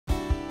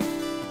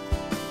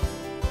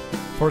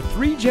For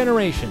 3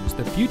 generations,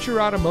 the Future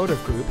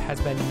Automotive Group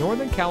has been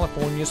Northern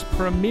California's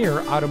premier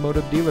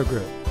automotive dealer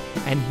group.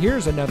 And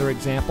here's another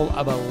example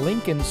of a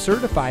Lincoln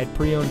certified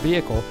pre-owned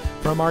vehicle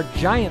from our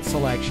giant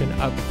selection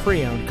of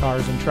pre-owned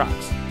cars and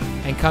trucks.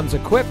 And comes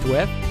equipped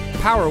with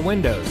power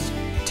windows,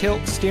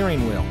 tilt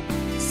steering wheel,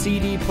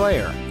 CD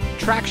player,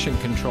 traction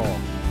control,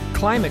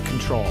 climate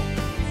control,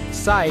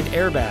 side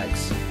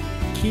airbags,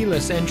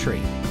 keyless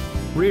entry,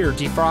 rear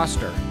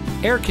defroster,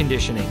 air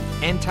conditioning,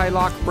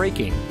 anti-lock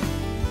braking,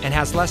 and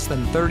has less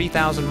than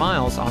 30,000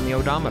 miles on the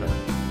odometer.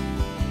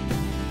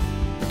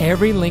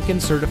 Every Lincoln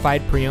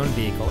certified pre-owned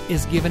vehicle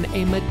is given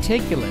a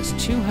meticulous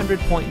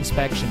 200-point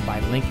inspection by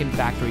Lincoln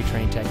factory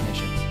trained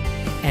technicians.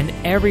 And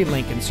every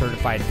Lincoln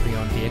certified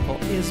pre-owned vehicle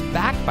is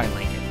backed by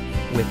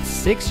Lincoln with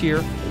 6-year,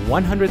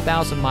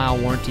 100,000-mile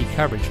warranty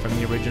coverage from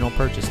the original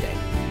purchase date.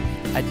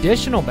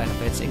 Additional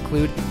benefits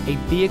include a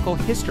vehicle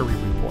history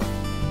report,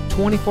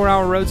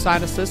 24-hour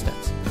roadside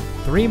assistance,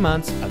 3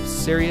 months of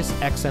Sirius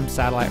XM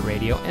satellite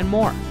radio, and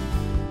more.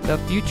 The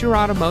Future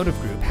Automotive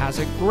Group has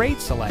a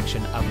great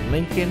selection of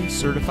Lincoln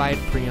certified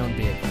pre-owned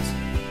vehicles.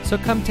 So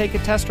come take a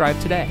test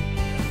drive today.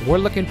 We're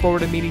looking forward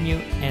to meeting you,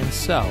 and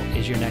so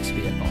is your next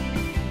vehicle.